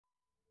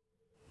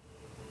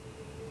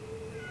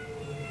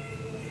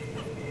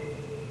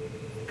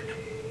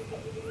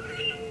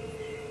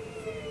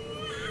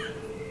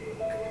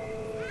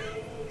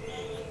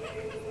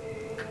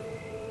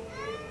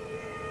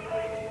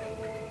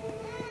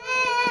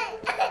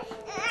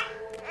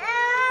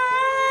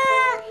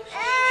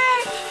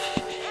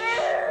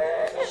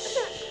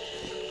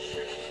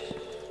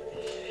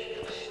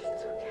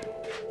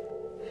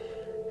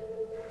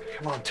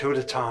two at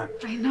a time.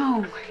 I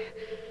know.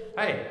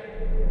 Hey.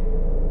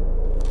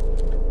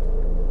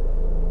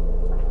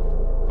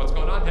 What's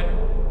going on, Henry?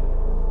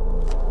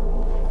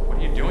 What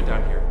are you doing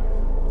down here?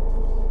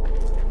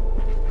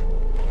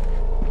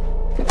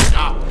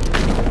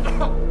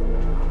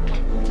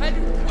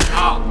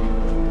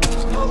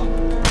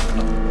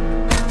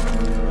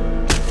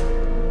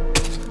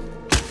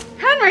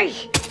 Henry!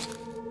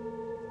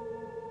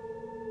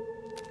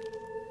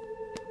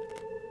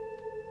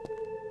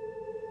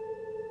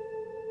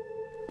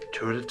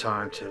 Two at a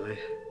time, Tilly.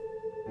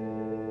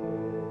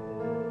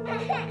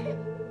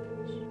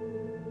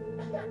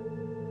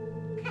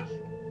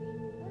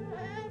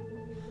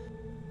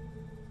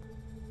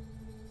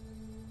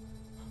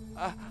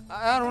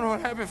 I don't know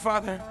what happened,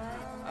 Father.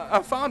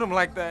 I found him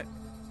like that.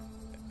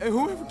 And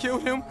whoever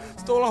killed him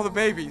stole all the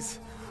babies.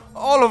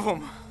 All of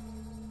them.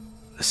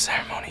 The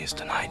ceremony is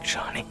tonight,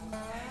 Johnny.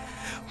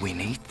 We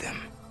need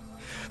them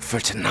for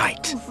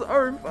tonight. I'm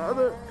sorry,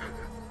 Father.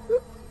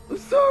 I'm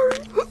sorry.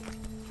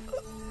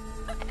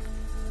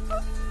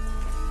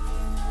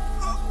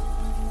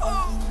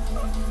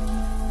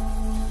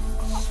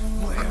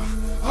 Where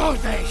are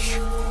they?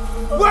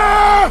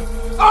 Where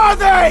are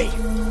they?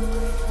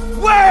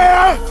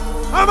 Where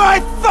are my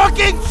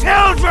fucking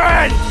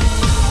children?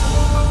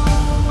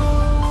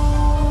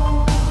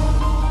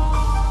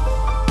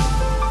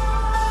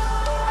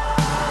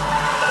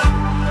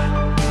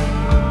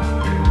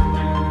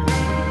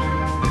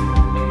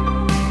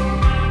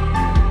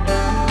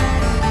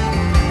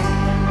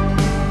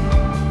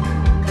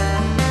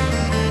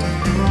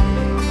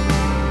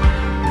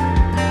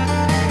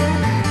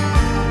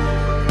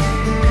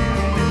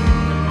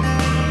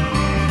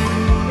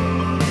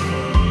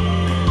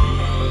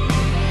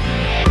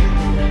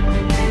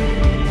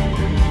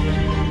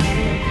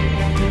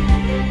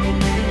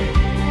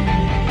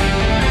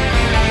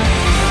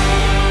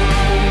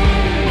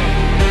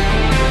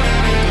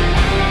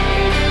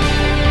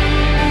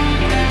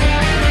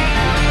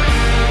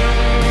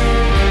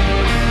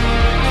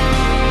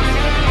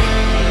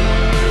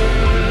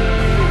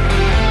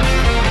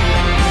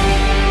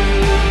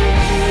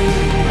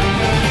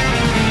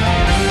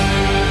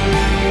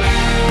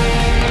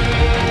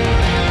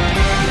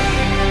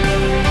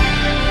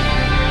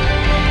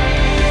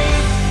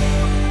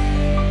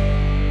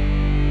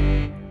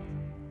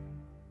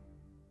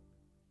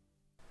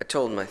 I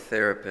told my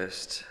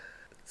therapist,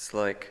 it's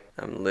like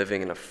I'm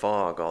living in a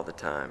fog all the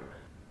time.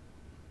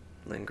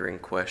 Lingering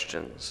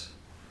questions.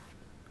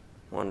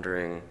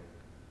 Wondering,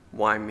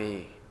 why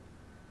me?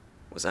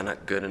 Was I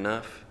not good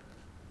enough?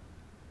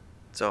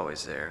 It's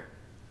always there.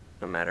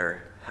 No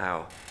matter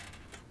how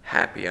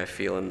happy I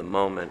feel in the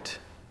moment,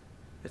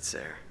 it's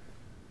there.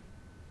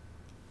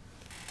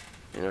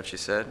 You know what she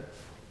said?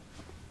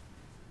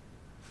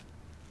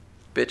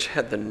 Bitch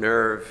had the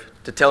nerve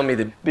to tell me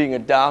that being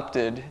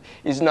adopted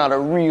is not a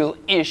real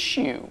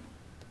issue.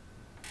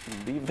 You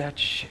believe that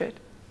shit?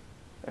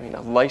 I mean,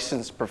 a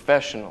licensed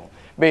professional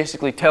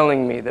basically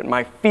telling me that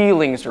my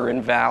feelings are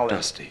invalid.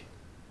 Dusty,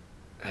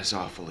 as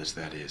awful as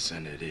that is,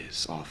 and it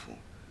is awful,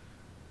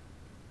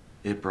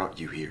 it brought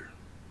you here.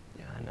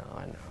 Yeah, I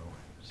know.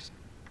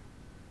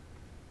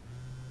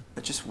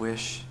 I just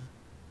wish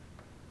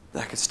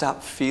that I could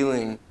stop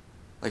feeling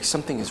like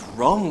something is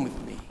wrong with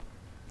me.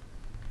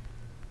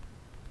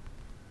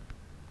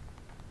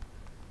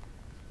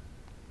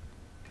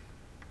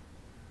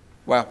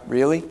 Wow,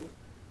 really?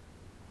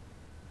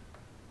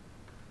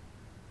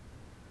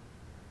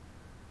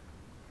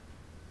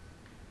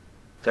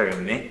 Talking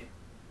to me?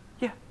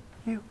 Yeah,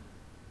 you.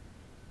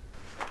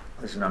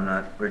 Listen, I'm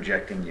not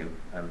rejecting you.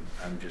 I'm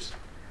just...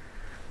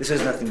 This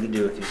has nothing to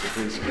do with you, so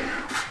please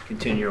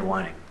continue your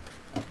whining.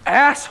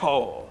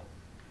 Asshole!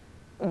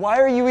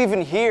 Why are you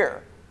even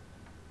here?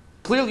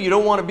 Clearly you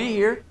don't want to be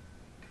here.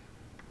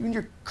 Even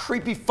your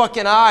creepy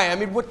fucking eye, I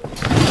mean, what...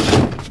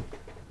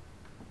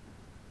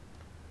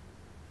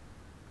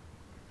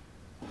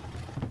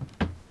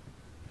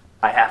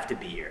 I have to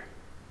be here.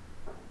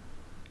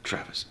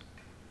 Travis,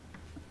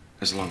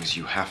 as long as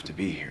you have to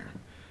be here,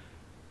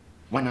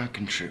 why not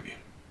contribute?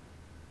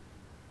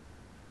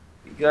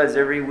 Because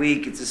every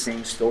week it's the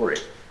same story.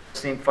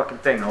 Same fucking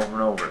thing over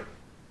and over.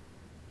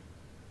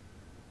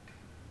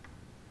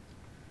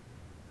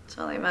 It's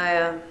only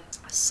my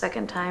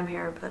second time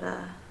here, but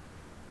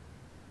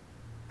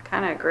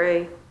kind of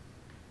agree.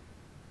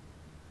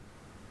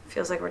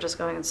 Feels like we're just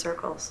going in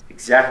circles.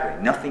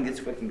 Exactly. Nothing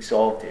gets fucking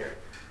solved here.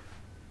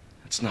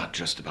 It's not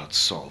just about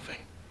solving.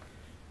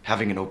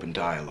 Having an open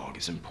dialogue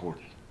is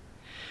important.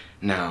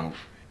 Now,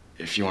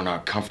 if you're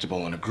not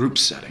comfortable in a group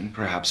setting,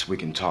 perhaps we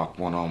can talk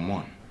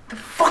one-on-one. The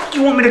fuck do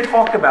you want me to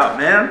talk about,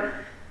 man?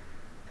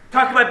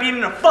 Talk about being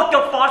in a fucked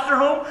up foster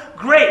home?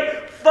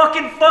 Great!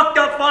 Fucking fucked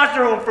up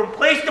foster home from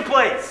place to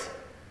place.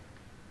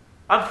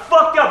 I'm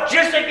fucked up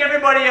just like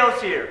everybody else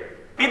here.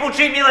 People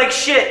treat me like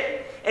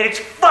shit, and it's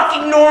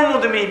fucking normal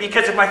to me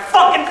because if my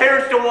fucking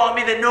parents don't want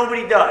me, then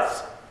nobody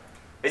does.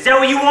 Is that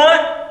what you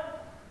want?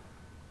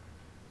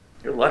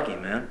 You're lucky,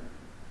 man.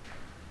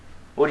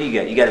 What do you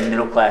got? You got a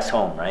middle-class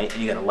home, right?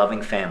 And you got a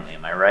loving family,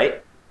 am I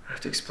right? I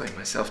have to explain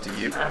myself to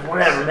you.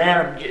 Whatever,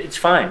 man. It's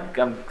fine.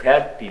 I'm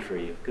happy for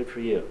you. Good for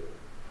you.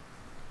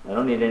 I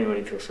don't need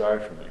anybody to feel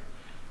sorry for me.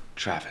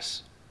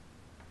 Travis.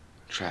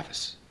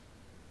 Travis.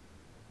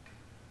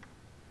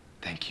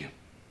 Thank you.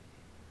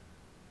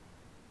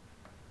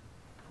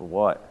 For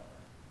what?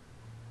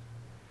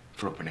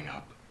 For opening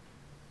up.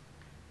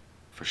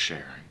 For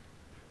sharing.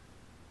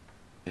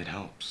 It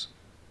helps.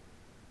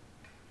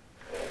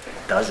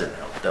 It doesn't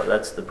help.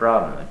 That's the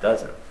problem. It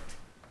doesn't.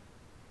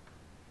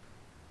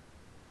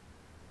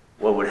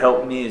 What would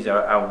help me is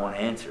I want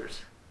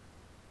answers.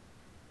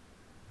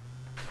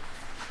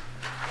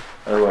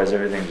 Otherwise,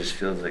 everything just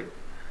feels like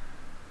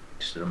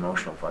just an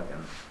emotional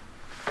fucking...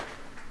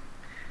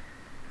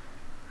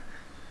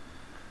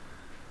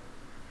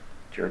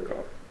 jerk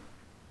off.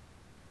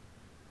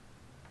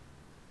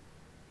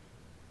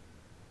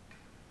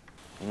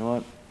 You know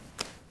what?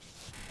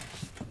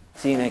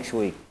 See you next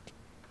week.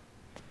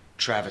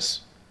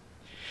 Travis.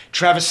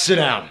 Travis, sit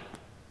down.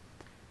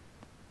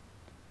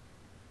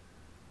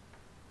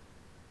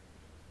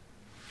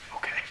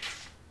 Okay.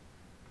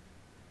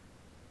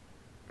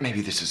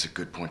 Maybe this is a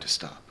good point to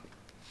stop.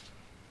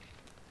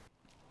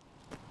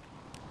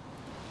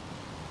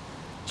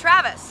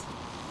 Travis!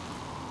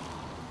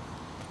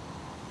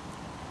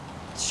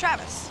 It's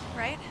Travis,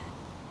 right?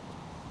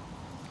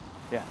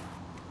 Yeah.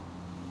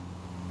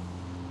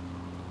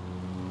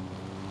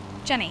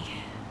 Jenny.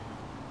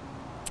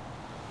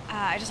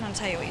 I just want to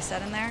tell you what you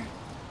said in there.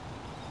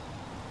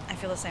 I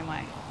feel the same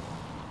way.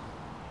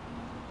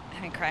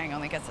 I mean, crying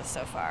only gets us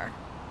so far.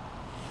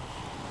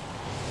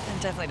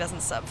 It definitely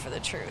doesn't sub for the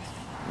truth.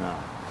 No.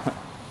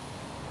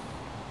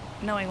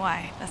 Knowing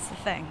why, that's the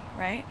thing,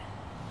 right?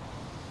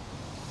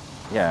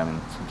 Yeah, I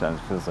mean, sometimes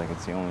it feels like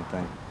it's the only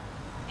thing.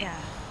 Yeah.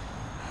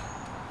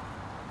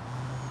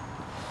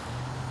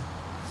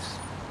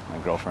 My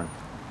girlfriend.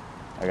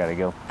 I gotta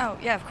go. Oh,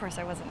 yeah, of course,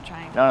 I wasn't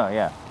trying. No,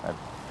 yeah.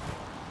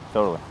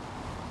 Totally.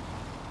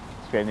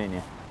 It's great meeting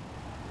you.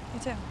 You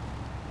too.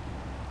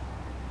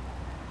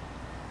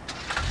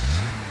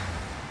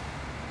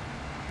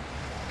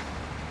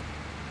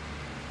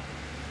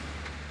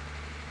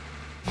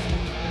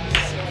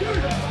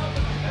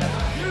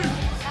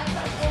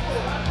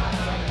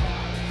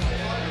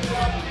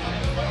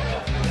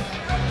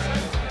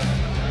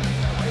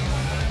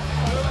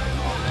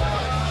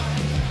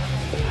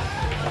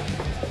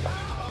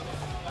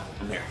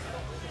 I'm here.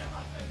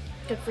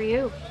 Good for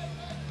you.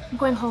 I'm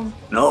going home.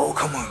 No,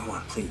 come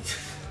on, please.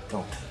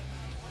 Don't.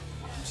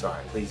 I'm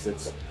sorry, please,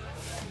 let's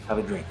have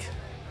a drink.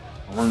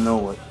 I want to know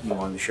what you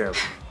wanted to share with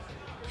me.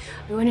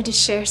 I wanted to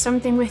share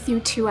something with you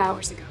 2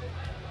 hours ago.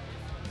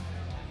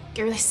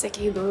 Get really sick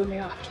of you blowing me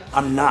off.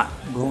 I'm not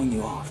blowing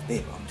you off,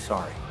 babe. I'm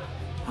sorry.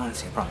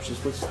 Honestly, I promise.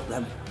 Just let's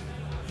have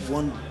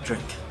one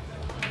drink.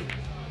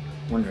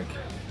 One drink.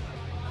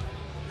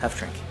 Half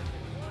drink.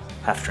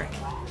 Half drink.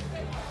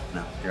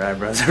 No, your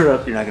eyebrows are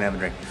up. You're not gonna have a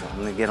drink. So I'm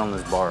gonna get on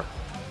this bar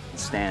and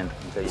stand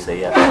until you say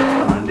yes.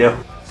 That's what I'm gonna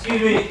do.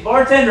 Excuse me,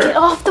 bartender. Get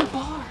off the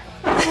bar.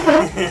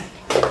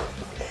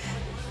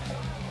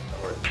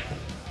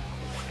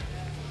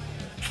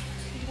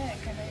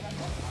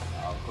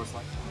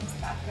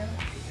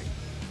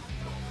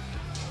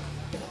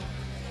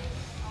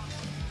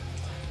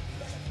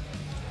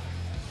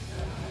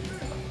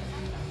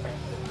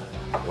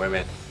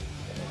 Women.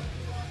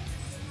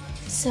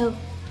 So,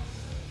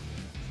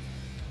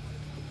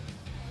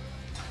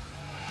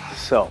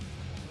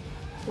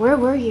 where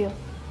were you?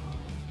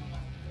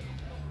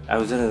 I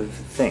was at a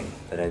thing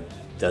that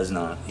does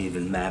not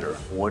even matter.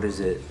 What is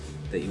it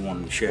that you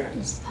wanted to share?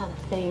 Just had a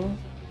thing.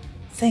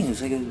 Thing, it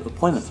was like an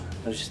appointment.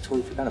 I was just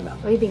totally forgot about.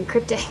 Why are you being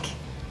cryptic?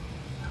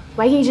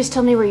 Why can't you just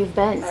tell me where you've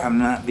been? I'm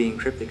not being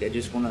cryptic.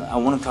 I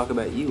want to talk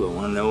about you. I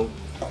want to know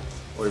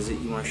what is it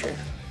you want to share.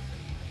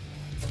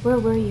 Where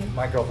were you?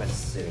 My girlfriend's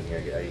sitting here,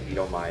 if you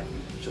don't mind.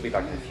 She'll be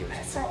back in a few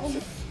minutes.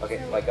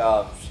 Okay,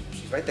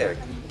 she's right there.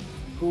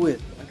 Who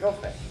is? My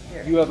girlfriend.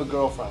 Here. You have a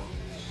girlfriend.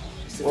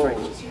 She's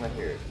sitting right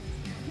here.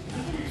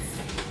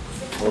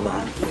 Hold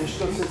on. You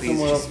should sit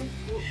somewhere else.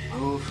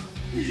 Move.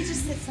 You can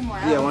just sit somewhere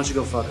else. Yeah, why don't you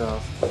go fuck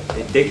off?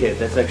 Hey, dickhead,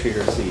 that's actually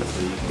her seat,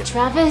 so you can get...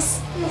 Travis?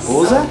 What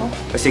was that?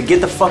 I said,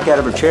 get the fuck out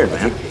of her chair,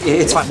 man.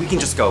 It's fine, we can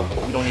just go.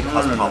 We don't need to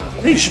cause a problem. I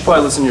think you should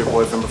probably listen to your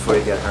boyfriend before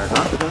you get hurt,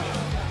 huh?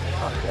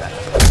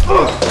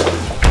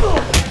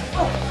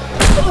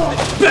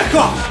 Back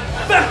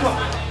off! Back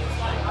off!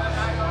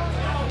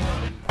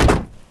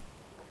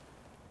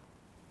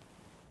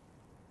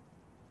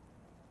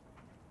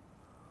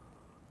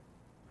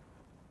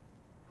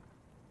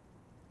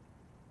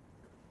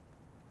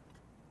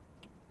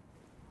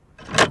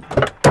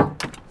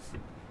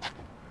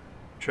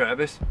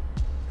 Travis,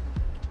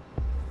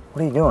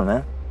 What are you doing,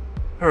 man?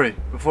 hurry,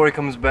 before he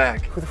comes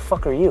back. Who the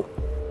fuck are you?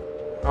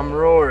 I'm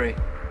Rory.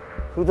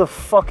 Who the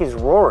fuck is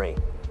Rory?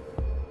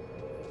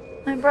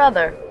 My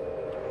brother.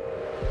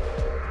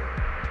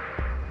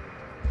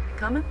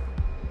 Coming?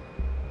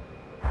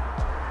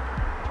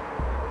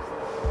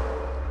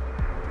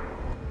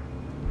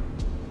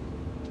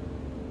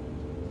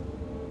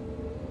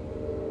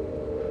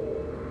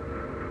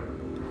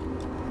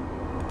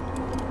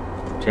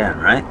 Jen,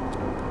 right?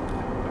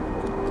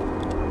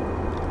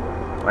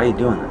 Why are you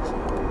doing this?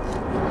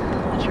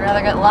 Would you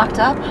rather get locked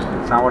up?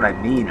 That's not what I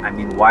mean. I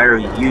mean, why are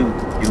you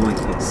doing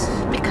this?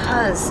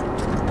 Because...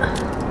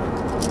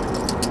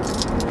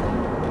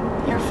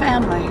 you're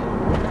family.